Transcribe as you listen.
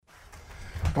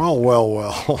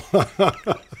Well.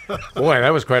 Boy,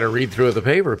 that was quite a read through of the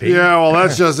paper, Pete. Yeah, well,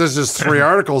 that's just three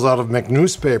articles out of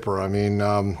McNewspaper. I mean,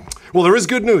 well, there is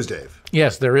good news, Dave.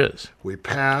 Yes, there is. We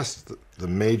passed the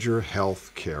major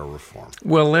health care reform.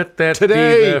 Well, let that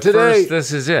today, be the first.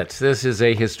 This is it. This is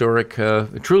a historic,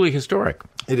 truly historic.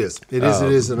 It is. It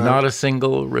is. Not a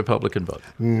single Republican vote.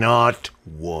 Not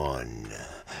one.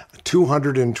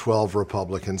 212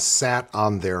 Republicans sat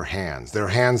on their hands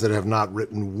that have not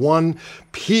written one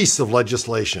piece of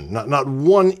legislation, not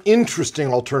one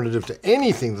interesting alternative to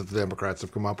anything that the Democrats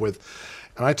have come up with.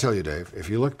 And I tell you, Dave, if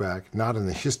you look back, not in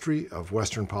the history of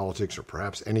Western politics or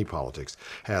perhaps any politics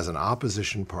has an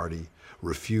opposition party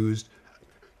refused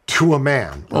to a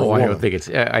man. I don't think it's.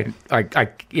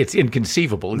 It's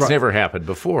inconceivable. It's never happened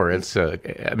before. It's.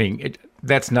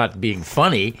 That's not being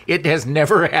funny. It has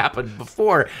never happened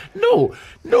before. No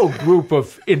group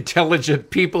of intelligent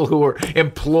people who are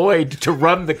employed to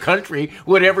run the country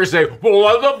would ever say, "Well,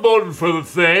 I'm not voting for the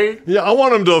thing." Yeah, I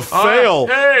want him to fail.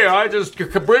 Hey, I just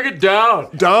bring it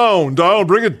down. Down,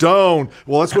 bring it down.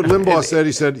 Well, that's what Limbaugh said.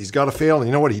 He said he's got to fail. And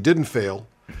you know what? He didn't fail.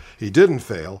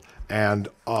 And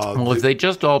well, if they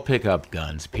just all pick up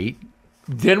guns, Pete,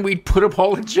 then we'd put them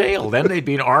all in jail. Then they'd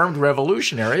be an armed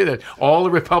revolutionary. That all the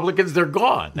Republicans, they're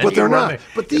gone. But they're not.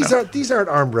 But these aren't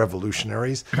armed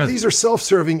revolutionaries. These are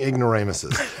self-serving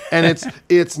ignoramuses. And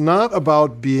it's not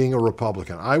about being a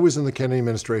Republican. I was in the Kennedy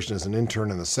administration as an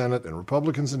intern in the Senate, and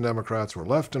Republicans and Democrats were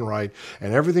left and right,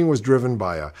 and everything was driven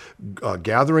by a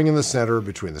gathering in the center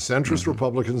between the centrist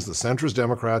Republicans, the centrist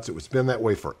Democrats. It's been that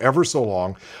way for ever so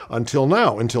long until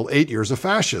now, until 8 years of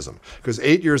fascism. Because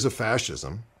 8 years of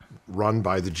fascism run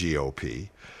by the GOP,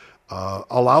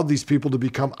 allowed these people to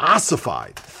become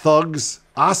ossified thugs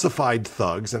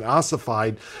and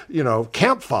ossified,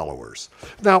 camp followers.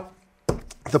 Now,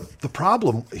 the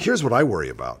problem, here's what I worry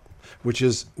about, which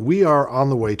is we are on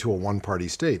the way to a one-party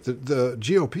state. The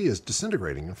GOP is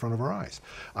disintegrating in front of our eyes.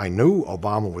 I knew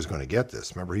Obama was going to get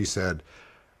this. Remember, he said,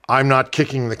 I'm not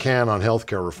kicking the can on health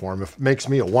care reform. If it makes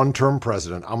me a one-term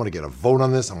president, I'm going to get a vote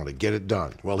on this. I'm going to get it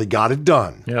done. Well, he got it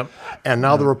done. Yep. And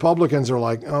now the Republicans are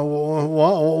like,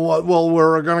 well,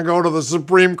 we're going to go to the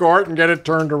Supreme Court and get it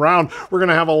turned around. We're going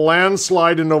to have a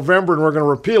landslide in November, and we're going to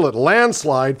repeal it.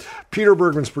 Landslide. Peter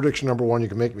Bergman's prediction number one, you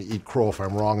can make me eat crow if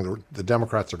I'm wrong. The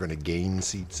Democrats are going to gain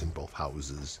seats in both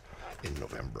houses in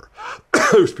November.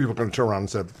 There's people going to turn around and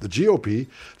say, the GOP,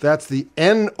 that's the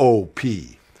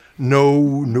NOP.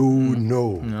 No.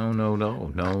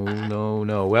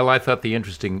 Well, I thought the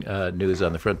interesting news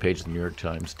on the front page of the New York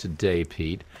Times today,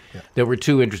 Pete, there were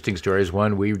two interesting stories.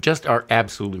 One, we just are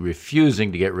absolutely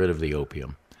refusing to get rid of the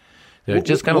opium. They're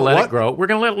just going to let it grow. We're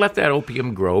going to let that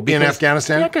opium grow. In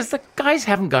Afghanistan? Yeah, because the guys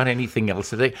haven't got anything else.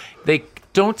 They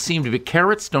don't seem to be.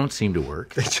 Carrots don't seem to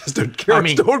work. They just don't.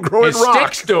 Carrots don't grow in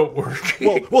rocks. Sticks don't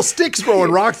work. Well, sticks grow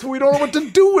in rocks, but we don't know what to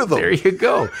do with them. There you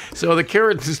go. So the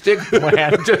carrot and stick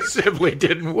plan just simply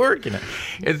didn't work,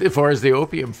 as far as the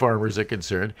opium farmers are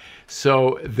concerned.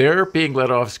 So they're being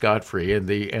let off scot-free, and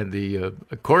the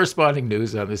corresponding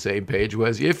news on the same page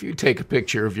was, if you take a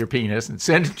picture of your penis and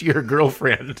send it to your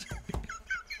girlfriend,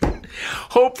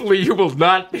 hopefully you will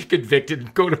not be convicted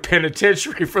and go to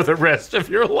penitentiary for the rest of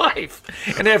your life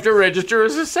and have to register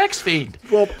as a sex fiend.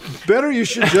 Well, better you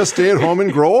should just stay at home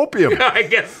and grow opium. I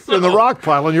guess so. In the rock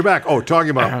pile on your back. Oh,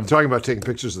 talking about taking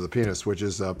pictures of the penis, which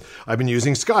is, I've been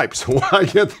using Skype, so when I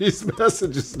get these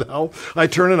messages now, I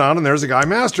turn it on and there's a guy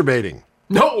masturbating.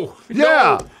 No.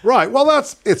 Right. Well,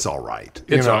 it's all right.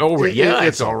 It's all right.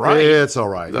 It's all right. It's all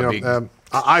right.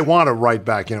 I want to write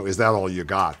back, is that all you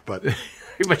got? But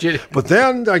But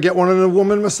then I get one of the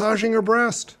woman massaging her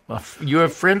breast. You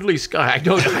have friendly Skype.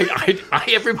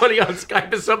 Everybody on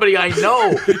Skype is somebody I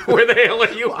know. Where the hell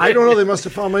are you? I don't know. They must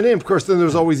have found my name. Of course, then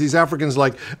there's always these Africans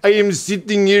like, I am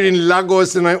sitting here in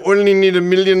Lagos and I only need $1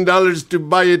 million to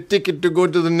buy a ticket to go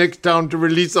to the next town to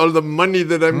release all the money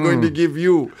that I'm going to give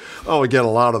you. Oh, I get a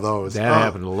lot lot of those. That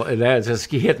happened a lot. That's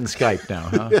just hitting Skype now,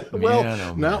 huh?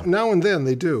 Now and then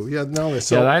they do. Yeah, now they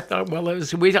sell. Yeah, I thought.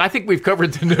 I think we've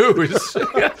covered the news.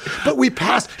 But we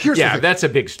passed. That's a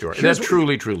big story. That's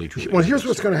truly. Well, here's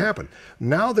what's going to happen.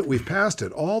 Now that we've passed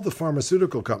it, all the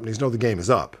pharmaceutical companies know the game is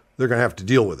up. They're going to have to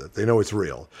deal with it. They know it's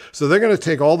real. So they're going to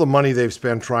take all the money they've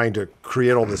spent trying to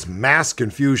create all this mass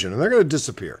confusion, and they're going to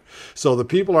disappear. So the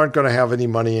people aren't going to have any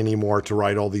money anymore to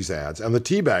write all these ads. And the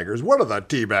teabaggers, what are the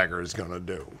teabaggers going to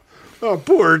do? Oh,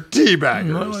 poor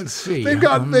teabaggers. Well, let's see. They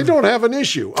don't have an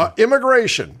issue.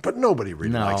 Immigration. But nobody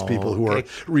really likes people who are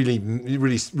really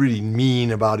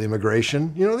mean about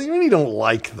immigration. They really don't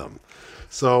like them.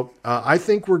 So I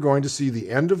think we're going to see the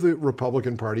end of the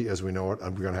Republican Party as we know it. We're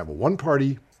going to have a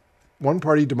one-party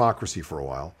one-party democracy for a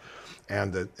while,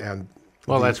 and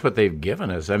well, that's what they've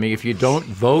given us. I mean, if you don't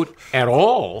vote at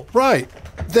all, right,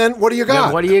 then what do you got?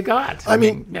 Then what do you got? I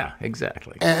mean, yeah,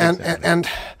 exactly. And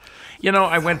you know,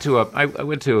 I went to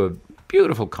a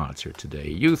beautiful concert today,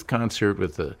 a youth concert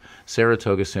with the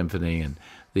Saratoga Symphony and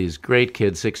these great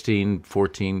kids, 16,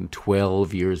 14,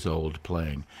 12 years old,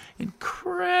 playing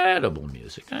incredible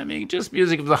music. I mean, just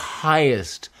music of the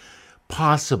highest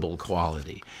possible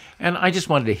quality. And I just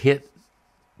wanted to hit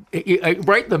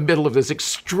right in the middle of this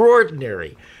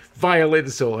extraordinary violin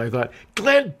solo. I thought,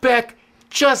 Glenn Beck,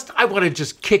 I want to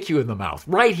just kick you in the mouth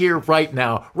right here, right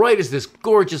now, right as this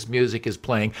gorgeous music is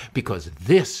playing, because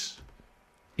this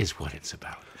is what it's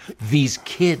about. These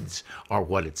kids are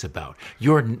what it's about.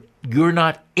 You're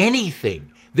not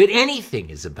anything that anything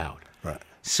is about. Right.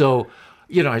 So,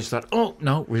 you know, I just thought, oh,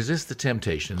 no, resist the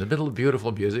temptation in the middle of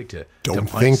beautiful music to don't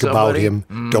punch think somebody. about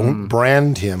him. Don't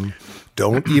brand him.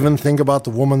 Don't even think about the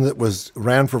woman that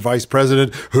ran for vice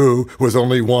president, who was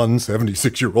only one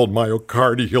 76-year-old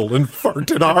myocardial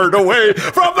infarcted heart away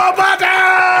from the button.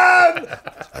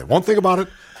 I won't think about it,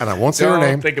 and I won't say her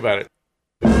name. Don't think about it.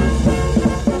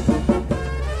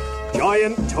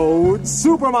 Giant Toad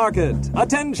Supermarket.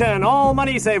 Attention, all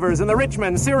money savers in the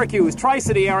Richmond, Syracuse,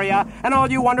 Tri-City area, and all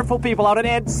you wonderful people out at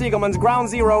Ed Siegelman's Ground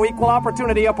Zero Equal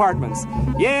Opportunity Apartments.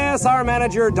 Yes, our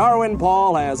manager, Darwin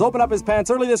Paul, has opened up his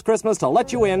pants early this Christmas to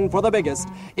let you in for the biggest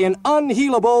in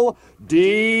unhealable,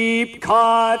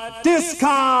 deep-cut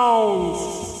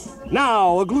discounts.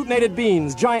 Now, agglutinated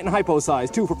beans, giant and hypo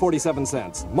size, 2 for 47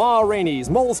 cents. Ma Rainey's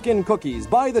moleskin cookies,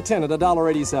 buy the tin at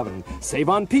 $1.87. Save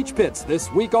on peach pits,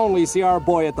 this week only, see our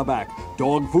boy at the back.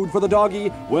 Dog food for the doggy?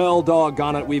 Well,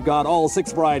 doggone it, we've got all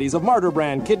 6 varieties of Martyr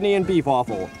brand kidney and beef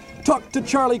offal. Tuck to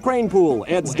Charlie Cranepool,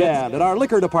 Ed's dad, at our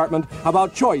liquor department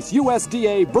about choice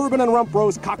USDA bourbon and rump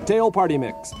roast cocktail party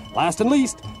mix. Last and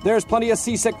least, there's plenty of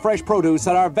seasick fresh produce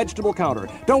at our vegetable counter.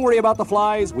 Don't worry about the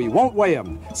flies, we won't weigh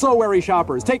them. So wary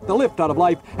shoppers, take the lift out of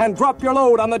life and drop your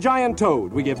load on the Giant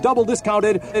Toad. We give double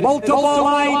discounted multiple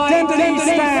identity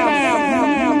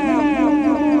stamps.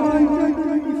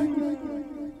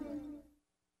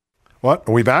 What?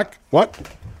 Are we back? What?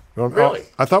 Really?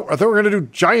 I thought we were going to do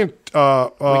giant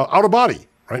out of body.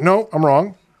 Right? No, I'm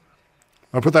wrong.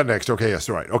 I'll put that next. Okay, yes,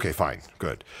 right. Okay, fine,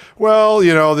 good. Well,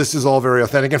 you know, this is all very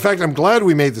authentic. In fact, I'm glad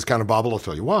we made this kind of bobble. I'll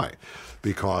tell you why.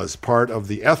 Because part of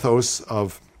the ethos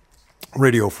of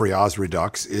Radio Free Oz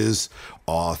Redux is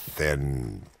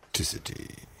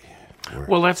authenticity.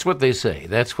 Well, that's what they say.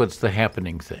 That's what's the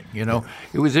happening thing. You know,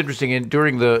 it was interesting. And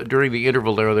during the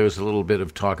interval there was a little bit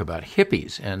of talk about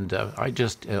hippies, and I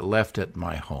just left at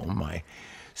my home my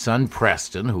son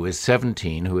Preston, who is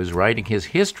 17, who is writing his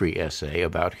history essay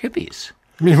about hippies.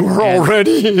 I mean, we're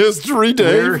already history,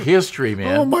 Dave. We're history,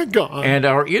 man. Oh my God! And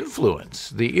our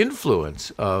influence, the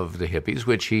influence of the hippies,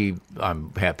 which he,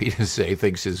 I'm happy to say,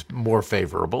 thinks is more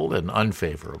favorable than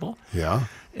unfavorable. Yeah.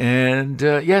 And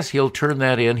yes, he'll turn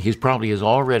that in. He probably has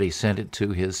already sent it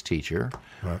to his teacher.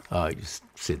 Right.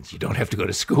 Since you don't have to go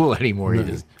to school anymore, you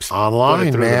just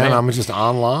online, man. I'm just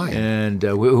online. And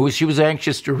she was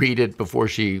anxious to read it before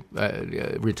she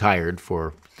retired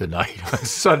for the night on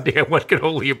Sunday. One can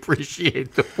only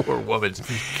appreciate the poor woman's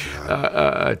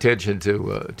attention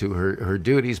to her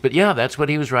duties. But yeah, that's what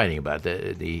he was writing about,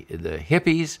 the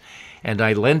hippies. And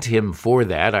I lent him for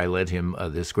that. I lent him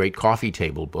this great coffee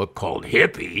table book called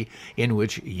Hippie, in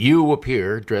which you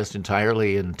appear dressed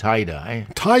entirely in tie-dye.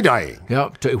 Tie-dyeing. Yeah,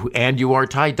 and you are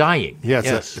tie-dyeing.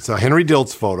 Yes. It's a Henry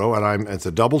Diltz photo, and it's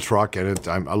a double truck, and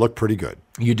I look pretty good.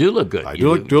 You do look good.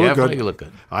 You definitely look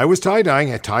good. I was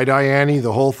tie-dyeing, tie-dye Annie,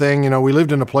 the whole thing. You know, we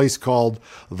lived in a place called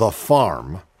The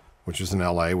Farm, which is in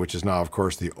L.A., which is now, of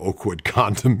course, the Oakwood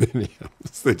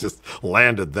condominiums. They just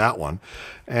landed that one.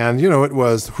 And, you know, it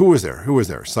was, who was there?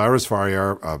 Cyrus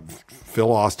Faryar,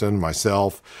 Phil Austin,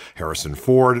 myself, Harrison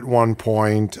Ford at one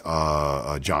point,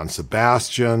 John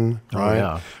Sebastian, right?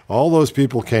 Yeah. All those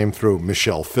people came through.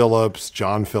 Michelle Phillips,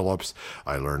 John Phillips.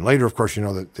 I learned later, of course, you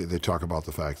know, that they talk about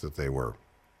the fact that they were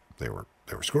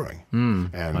screwing.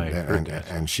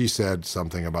 And she said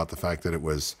something about the fact that it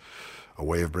was a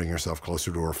way of bringing herself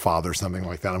closer to her father, something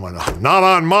like that. I'm like, not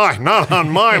on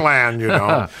my land, you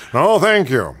know. No, thank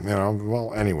you. You know.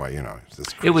 Well, anyway, you know.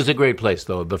 It was a great place,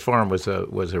 though. The farm was a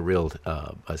real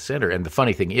a center. And the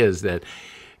funny thing is that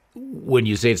when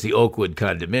you say it's the Oakwood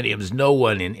condominiums, no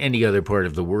one in any other part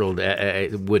of the world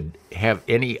would have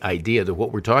any idea that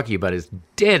what we're talking about is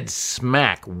dead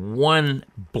smack 1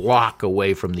 block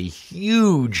away from the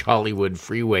huge Hollywood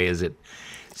freeway as it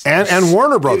And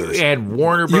Warner Brothers. And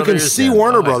Warner Brothers. You can see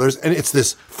Warner Brothers, and it's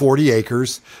this 40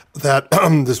 acres that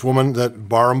this woman, that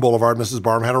Barham Boulevard, Mrs.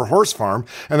 Barham, had her horse farm,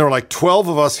 and there were like 12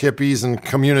 of us hippies and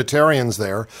communitarians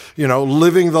there,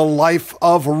 living the life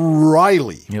of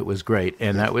Riley. It was great,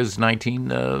 and that was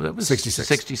 66.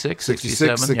 66,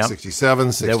 67,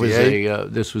 67,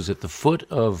 68. This was at the foot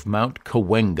of Mount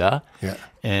Cahuenga, Yeah.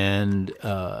 and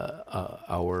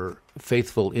our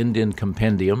faithful Indian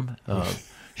compendium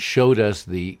showed us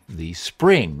the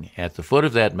spring at the foot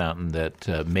of that mountain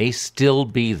that may still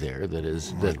be there.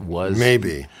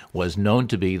 Was known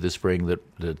to be the spring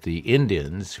that the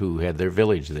Indians who had their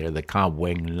village there, the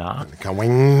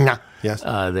Cahuenga. Yes.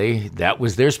 That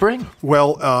was their spring.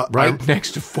 Well,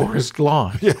 next to Forest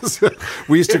Lawn. Yes.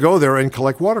 We used to go there and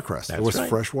collect watercress. There was right.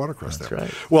 fresh watercress That's there.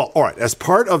 right. Well, all right. As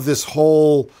part of this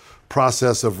whole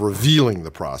process of revealing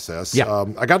the process,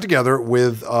 I got together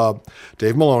with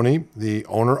Dave Maloney, the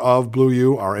owner of Blue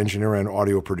U, our engineer and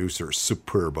audio producer,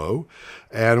 Superbo,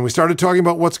 and we started talking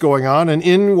about what's going on, and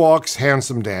in walks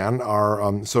Handsome Dan, our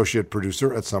associate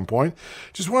producer at some point.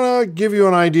 Just want to give you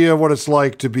an idea of what it's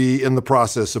like to be in the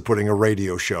process of putting a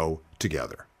radio show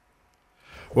together.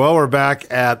 Well, we're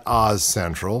back at Oz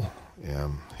Central,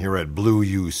 here at Blue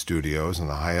U Studios in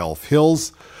the High Elf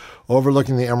Hills,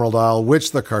 overlooking the Emerald Isle,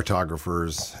 which the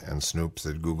cartographers and snoops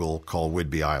at Google call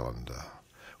Whidbey Island.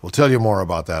 We'll tell you more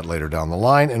about that later down the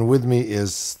line. And with me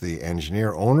is the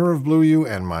engineer, owner of Blue U,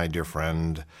 and my dear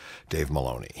friend, Dave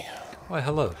Maloney. Why,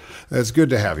 hello. It's good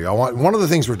to have you. One of the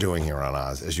things we're doing here on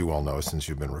Oz, as you well know, since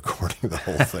you've been recording the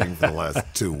whole thing for the last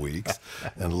 2 weeks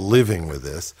and living with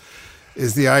this,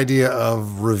 is the idea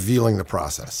of revealing the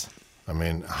process. I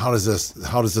mean, how does this,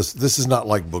 this is not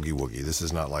like Boogie Woogie. This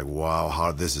is not like,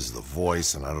 wow, this is the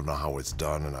voice, and I don't know how it's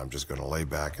done, and I'm just going to lay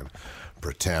back and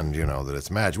pretend, that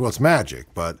it's magic. Well, it's magic,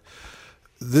 but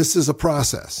this is a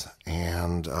process.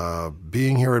 And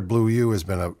being here at Blue U has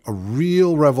been a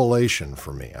real revelation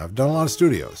for me. I've done a lot of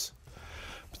studios,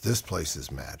 but this place is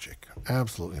magic,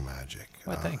 absolutely magic.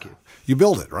 Well, thank you. You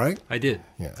built it, right? I did.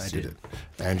 Yes, I you did.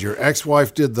 And your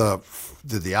ex-wife did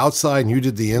the outside, and you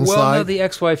did the inside? Well, no, the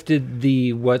ex-wife did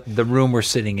the room we're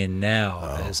sitting in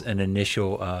now as an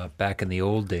initial back in the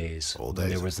old days. When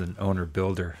there was an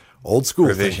owner-builder old school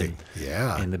provision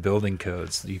thinking. in the building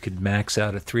codes. You could max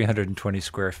out at 320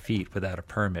 square feet without a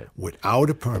permit. Without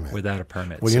a permit? Without a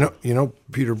permit. Well,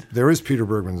 Peter, there is Peter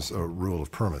Bergman's rule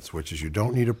of permits, which is you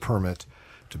don't need a permit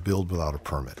to build without a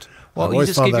permit. Well, you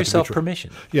just give yourself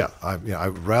permission. Yeah,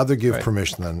 I'd rather give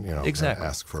permission than exactly.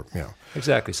 ask for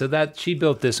Exactly. So that she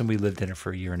built this, and we lived in it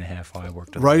for a year and a half while I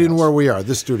worked on right the in house. where we are,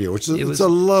 this studio, which is it's a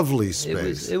lovely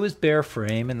space. It was bare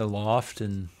frame in the loft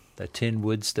and a tin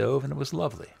wood stove, and it was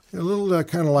lovely. A little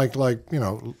kind of like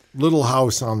Little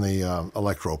House on the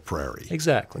Electro Prairie.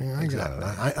 Exactly. Yeah, exactly.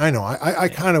 I know. I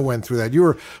kind of went through that. You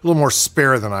were a little more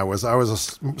spare than I was. I was a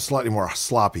slightly more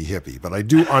sloppy hippie, but I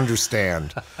do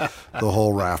understand the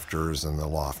whole rafters and the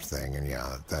loft thing. And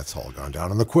that's all gone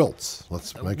down. And the quilts.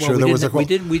 Let's make sure there was a quilt.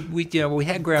 We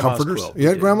had grandma's comforters. quilt. You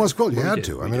had grandma's quilt. You had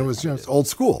to. I mean, it was it's old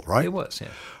school, right? It was. Yeah.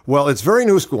 Well, it's very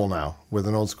new school now with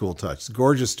an old school touch. It's a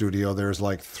gorgeous studio. There's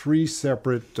like 3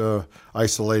 separate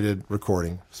isolated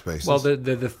recording spaces. Well, they're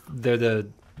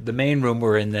the main room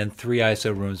we're in, then 3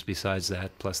 ISO rooms besides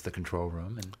that, plus the control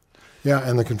room.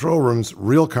 And the control room's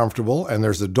real comfortable, and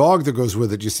there's a dog that goes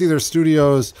with it. You see, there's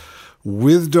studios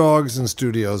with dogs and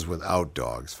studios without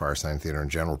dogs. Firesign Theater in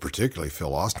general, particularly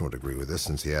Phil Austin would agree with this,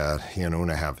 since he and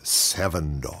Una have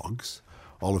 7 dogs.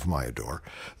 All of whom I adore.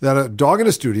 That a dog in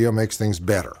a studio makes things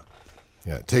better.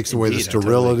 Yeah, it takes away the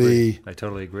sterility. I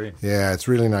totally agree. Yeah, it's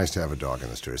really nice to have a dog in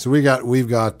the studio. So we've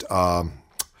got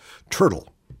Turtle,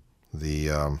 the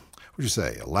what'd you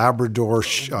say, a Labrador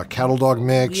cattle dog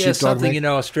mix, sheepdog something mix?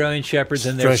 Australian Shepherds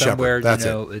in there somewhere. That's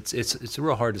it's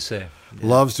real hard to say. Yeah.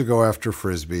 Loves to go after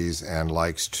frisbees and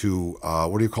likes to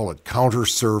counter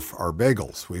surf our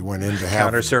bagels. We went in to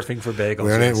have counter surfing for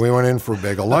bagels. We went in for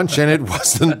bagel lunch and it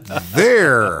wasn't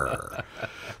there.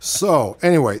 So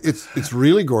anyway, it's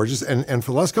really gorgeous, and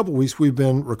for the last couple of weeks we've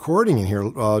been recording in here,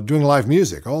 doing live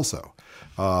music also.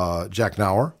 Jack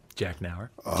Nauer,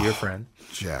 dear friend.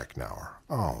 Jack Nauer.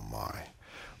 Oh my.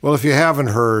 Well, if you haven't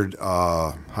heard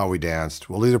How We Danced,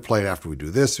 we'll either play it after we do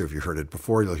this, or if you heard it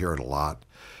before, you'll hear it a lot.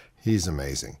 He's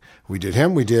amazing. We did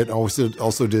him. We did also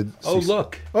did. Oh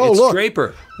look! Oh it's look!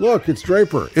 Draper. Look, it's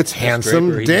Draper. It's Handsome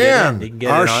Draper. Dan. He can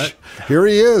get it. Here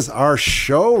he is, our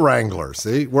show wrangler.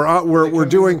 See, we're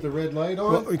doing the red light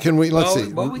on. Well, can we? Let's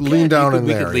see. Well, we lean down in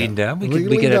we there. Could lean down. We can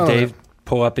could have Dave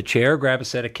pull up a chair, grab a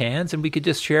set of cans, and we could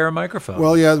just share a microphone.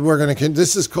 Well, yeah, we're going to.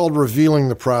 This is called revealing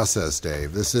the process,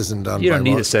 Dave. This isn't done. You by don't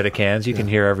need a set of cans. You can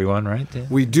hear everyone, right?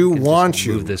 We do want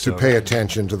you this to over. pay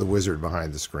attention to the wizard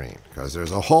behind the screen, because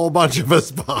there's a whole bunch of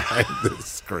us behind the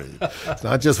screen. It's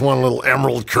not just one little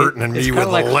emerald curtain and me with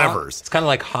kinda the levers. It's kind of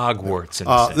like Hogwarts. In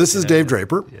a sense, This is Dave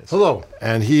Draper. Yes. Hello.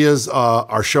 And he is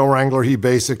our show wrangler. He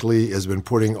basically has been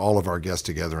putting all of our guests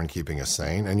together and keeping us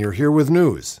sane. And you're here with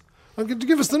news.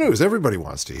 Give us the news. Everybody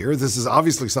wants to hear. This is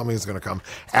obviously something that's going to come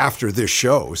after this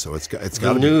show, so it's got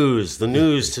to be. The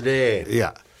news today.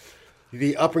 Yeah.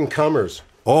 The up-and-comers.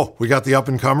 Oh, we got the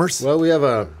up-and-comers? Well, we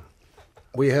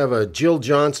have a Jill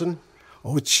Johnson,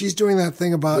 Oh, she's doing that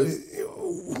thing about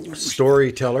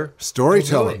storyteller.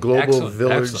 storyteller.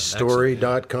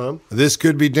 GlobalVillageStory.com. This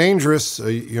could be dangerous,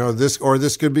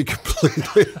 this could be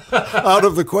completely out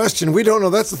of the question. We don't know.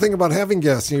 That's the thing about having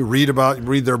guests. You read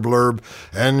their blurb,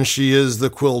 and she is the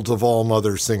quilt of all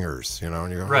mother singers. And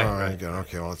you go, Right, all right, right. good.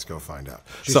 Okay, well, let's go find out.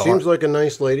 She seems like a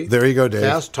nice lady. There you go, Dave.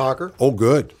 Fast talker. Oh,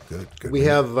 good. We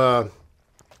have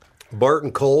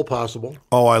Barton Cole, possible,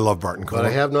 Oh, I love Barton Cole. but I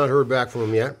have not heard back from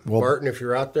him yet. Barton, if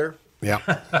you're out there. Yeah,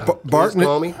 Barton.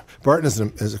 call me. Barton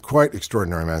is a quite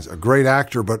extraordinary man. He's a great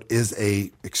actor, but is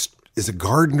a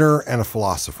gardener and a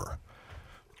philosopher,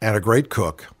 and a great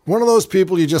cook. One of those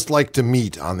people you just like to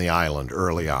meet on the island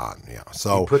early on. Yeah.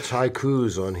 So He puts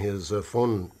haikus on his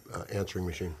phone answering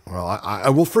machine. well, I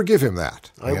will forgive him that.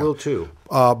 I will too.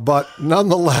 But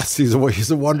nonetheless, he's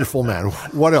a wonderful man.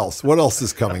 What else? What else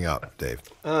is coming up, Dave?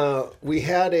 We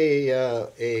had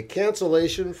a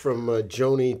cancellation from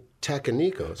Joni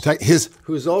Takanikos,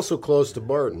 who's also close to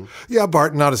Barton. Yeah,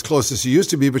 Barton, not as close as she used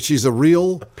to be, but she's a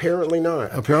real. Apparently not.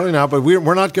 Apparently not, but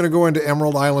we're not going to go into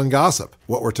Emerald Island gossip.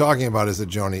 What we're talking about is that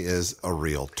Joni is a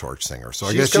real torch singer. So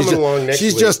I guess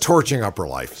she's just torching up her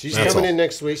life. She's That's coming all. in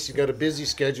next week. She's got a busy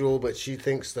schedule, but she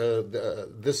thinks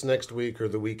this next week or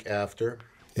the week after.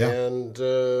 Yeah. And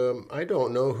I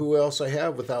don't know who else I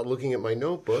have without looking at my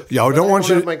notebook. Yeah, I But don't want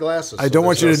you have to- my glasses. I don't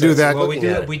want you to do that. Well, Looking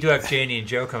at it. we do have Janie and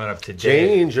Joe coming up today.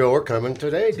 Janie and Joe are coming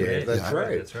today, Dave. That's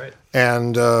right. That's right.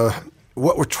 And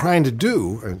what we're trying to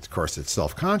do, and of course it's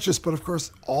self-conscious, but of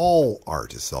course all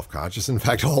art is self-conscious. In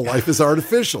fact, all life is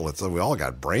artificial. We all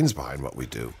got brains behind what we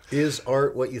do. Is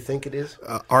art what you think it is?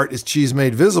 Art is cheese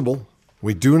made visible.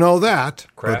 We do know that.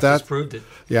 Kraft but has proved it.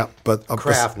 Yeah, but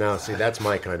Craft now. See, that's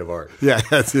my kind of art. Yeah,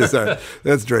 that's his art.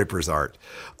 That's Draper's art.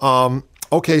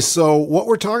 Okay, so what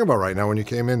we're talking about right now, when you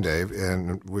came in, Dave,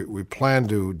 and we plan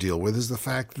to deal with, is the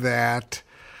fact that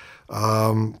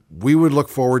we would look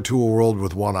forward to a world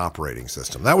with one operating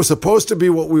system. That was supposed to be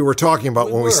what we were talking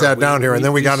about when we sat down here, and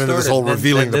then we got into this whole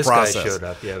revealing the process. Guy showed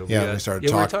up. Yeah, we started we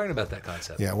were talking. talking about that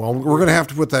concept. Yeah, well, we're going to have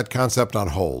to put that concept on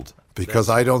hold, because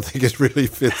I don't think it really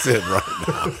fits in right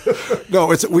now.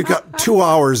 No, we got 2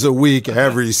 hours a week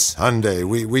every Sunday.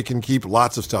 We can keep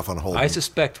lots of stuff on hold. I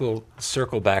suspect we'll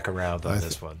circle back around on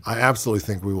this one. I absolutely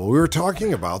think we will. We were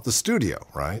talking about the studio,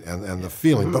 right, and the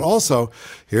feeling. But also,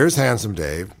 here's Handsome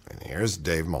Dave, and here's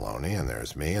Dave Maloney, and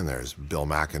there's me, and there's Bill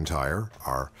McIntyre,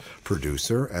 our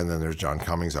producer, and then there's John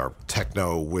Cummings, our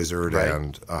techno wizard, Right.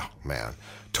 and, oh, man,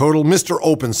 total Mr.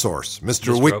 Open Source,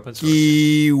 Mr. Open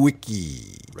Source.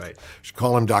 Wiki. Right. Should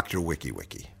call him Dr. Wiki.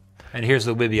 And here's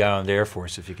the Whidbey Island Air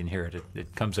Force, if you can hear it.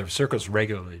 It comes over circles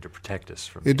regularly to protect us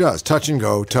from. It does. Touch and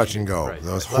go. Right.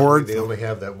 Those Luckily, hordes. they only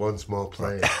have that one small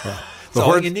plane. That's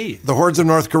all you need. The hordes of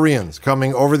North Koreans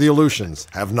coming over the Aleutians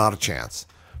have not a chance,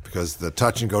 because the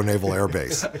Touch and Go Naval Air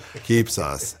Base keeps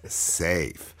us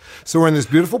safe. So we're in this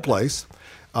beautiful place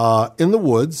in the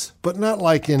woods, but not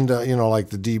like like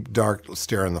the deep, dark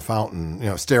stare in the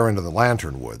fountain, stare into the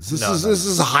lantern woods. This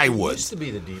is a high It used woods. to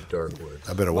be the deep, dark woods.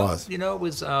 I bet it was. You know, it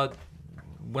was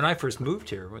when I first moved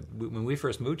here. When we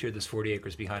first moved here, this 40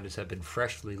 acres behind us had been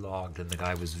freshly logged, and the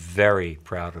guy was very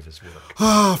proud of his work.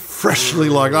 Ah, freshly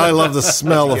logged. I love the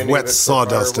smell of Getting wet it for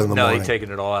sawdust in the No, morning. he'd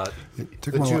taken it all out.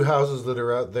 Took The my two life. houses that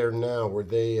are out there now, were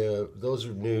they? Those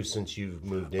are new since you've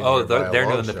moved in. Oh, here by a they're new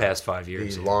long in the shot. past 5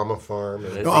 years. The yeah. llama farm.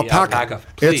 And, The alpaca.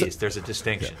 Please, there's a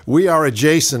distinction. We are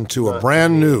adjacent to a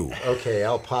brand new. okay,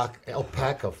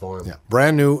 alpaca farm. Yeah,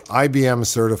 brand new IBM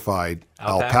certified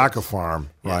alpaca Alpacas. farm,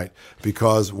 right?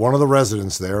 Because one of the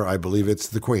residents there, I believe it's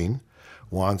the queen,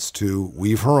 wants to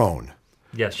weave her own.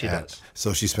 Yes, she does.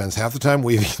 So she spends half the time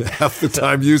weaving, half the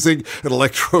time using an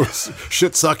electro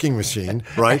shit sucking machine,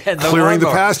 right? And Clearing the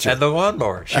lawnmower. pasture. And the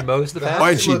lawnmower. She mows the The pasture.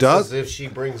 Why house she looks does? as if she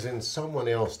brings in someone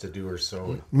else to do her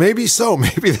sewing. Maybe so.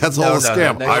 Maybe that's all a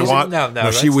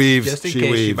scam. She weaves. Just in she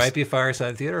case, weaves. she might be a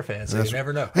Fireside Theater fan, so you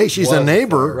never know. Hey, she's Was a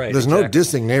neighbor. Right, There's exactly. no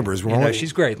dissing neighbors. We're only-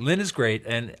 She's great. Lynn is great,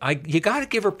 and you got to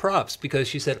give her props because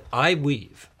she said, "I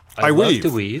weave." I love weave. to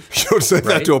weave. You don't say that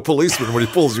right? to a policeman when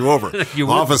he pulls you over.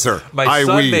 Officer, My I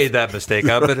son weave. made that mistake.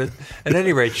 But at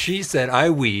any rate, she said, I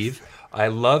weave. I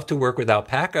love to work with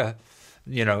alpaca,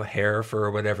 hair, fur,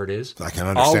 or whatever it is. I can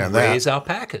understand that. I'll raise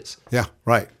alpacas. Yeah,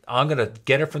 right. I'm going to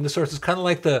get it from the source. It's kind of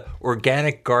like the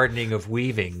organic gardening of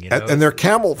weaving. And they're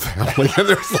camel family, and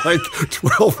there's like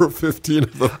 12 or 15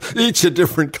 of them, each a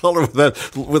different color with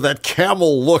that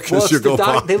camel look as you go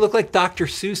by. They look like Dr.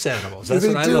 Seuss animals. That's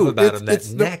what I love about them.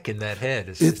 That neck and that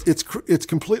head. It's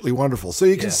completely wonderful. So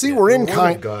you can see we're in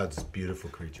God's beautiful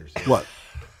creatures. What?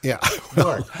 Yeah.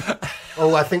 What?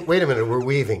 Oh, I think. Wait a minute. We're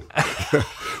weaving.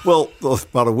 Well,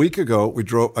 about a week ago,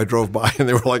 I drove by and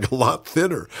they were like a lot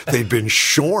thinner. They'd been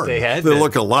shorn. They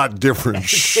look a lot different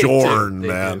shorn,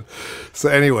 man. So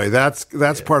anyway, that's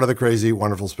part of the crazy,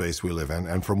 wonderful space we live in,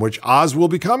 and from which Oz will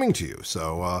be coming to you.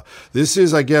 So this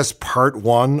is, I guess, part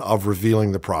one of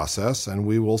revealing the process, and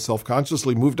we will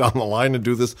self-consciously move down the line and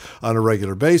do this on a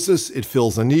regular basis. It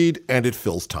fills a need and it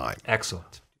fills time.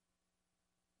 Excellent.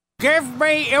 Give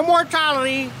me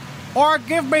immortality or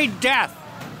give me death.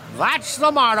 That's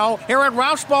the motto here at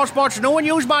Ralph's Ball Sports new and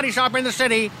used body shop in the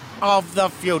city of the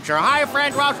future. Hi,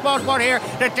 friends, Ralph's Ball Sport here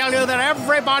to tell you that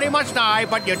everybody must die,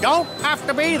 but you don't have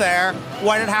to be there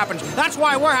when it happens. That's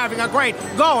why we're having a great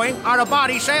going out of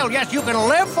body sale. Yes, you can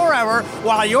live forever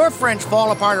while your friends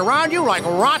fall apart around you like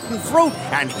rotten fruit,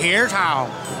 and here's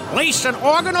how. Lease an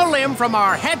organ or limb from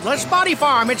our headless body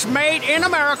farm. It's made in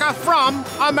America from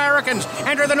Americans.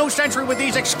 Enter the new century with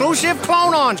these exclusive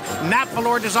clone-ons. Nap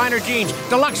velour designer jeans,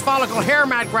 deluxe follicle hair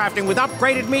mat grafting with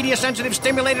upgraded media-sensitive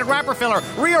stimulated wrapper filler,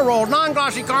 rear roll,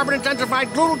 non-glossy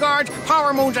carbon-intensified glue guards,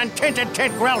 power moons, and tinted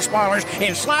tint grill spoilers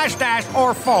in slash dash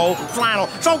or faux flannel.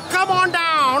 So come on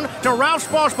down to Ralph's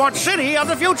Ball Sport City of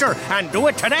the Future and do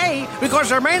it today, because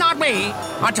there may not be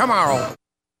a tomorrow.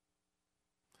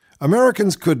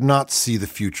 Americans could not see the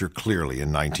future clearly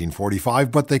in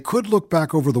 1945, but they could look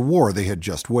back over the war they had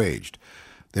just waged.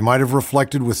 They might have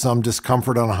reflected with some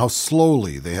discomfort on how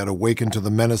slowly they had awakened to the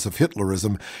menace of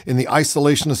Hitlerism in the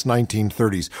isolationist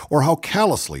 1930s, or how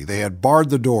callously they had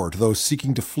barred the door to those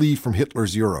seeking to flee from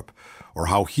Hitler's Europe, or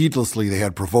how heedlessly they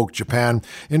had provoked Japan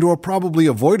into a probably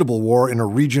avoidable war in a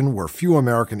region where few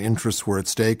American interests were at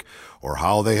stake, or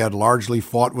how they had largely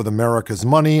fought with America's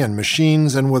money and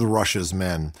machines and with Russia's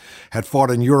men, had fought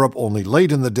in Europe only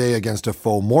late in the day against a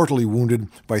foe mortally wounded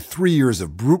by 3 years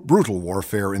of brutal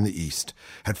warfare in the East,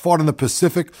 had fought in the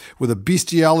Pacific with a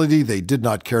bestiality they did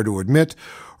not care to admit,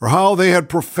 or how they had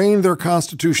profaned their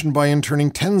Constitution by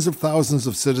interning tens of thousands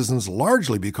of citizens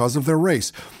largely because of their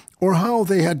race, or how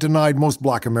they had denied most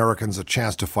black Americans a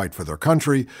chance to fight for their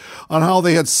country, on how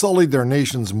they had sullied their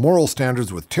nation's moral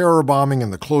standards with terror bombing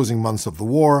in the closing months of the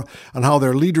war, and how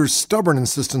their leaders' stubborn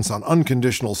insistence on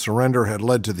unconditional surrender had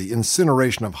led to the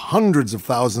incineration of hundreds of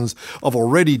thousands of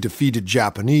already defeated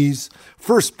Japanese,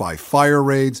 first by fire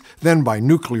raids, then by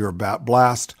nuclear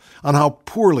blast, on how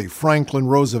poorly Franklin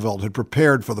Roosevelt had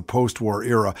prepared for the post-war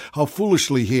era, how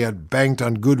foolishly he had banked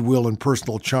on goodwill and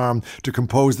personal charm to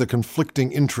compose the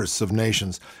conflicting interests of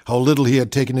nations, how little he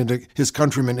had taken his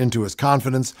countrymen into his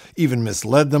confidence, even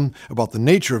misled them about the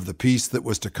nature of the peace that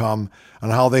was to come,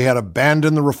 and how they had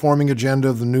abandoned the reforming agenda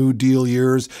of the New Deal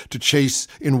years to chase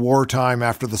in wartime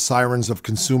after the sirens of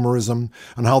consumerism,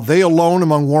 and how they alone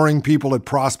among warring people had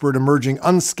prospered, emerging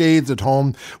unscathed at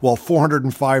home, while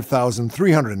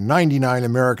 405,399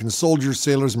 American soldiers,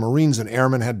 sailors, Marines, and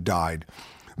airmen had died.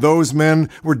 Those men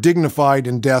were dignified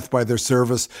in death by their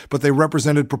service, but they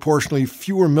represented proportionally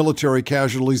fewer military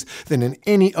casualties than in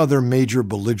any other major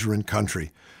belligerent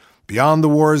country. Beyond the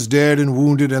war's dead and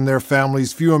wounded and their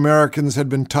families, few Americans had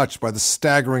been touched by the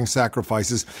staggering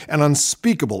sacrifices and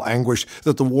unspeakable anguish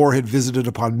that the war had visited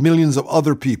upon millions of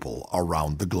other people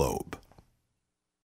around the globe.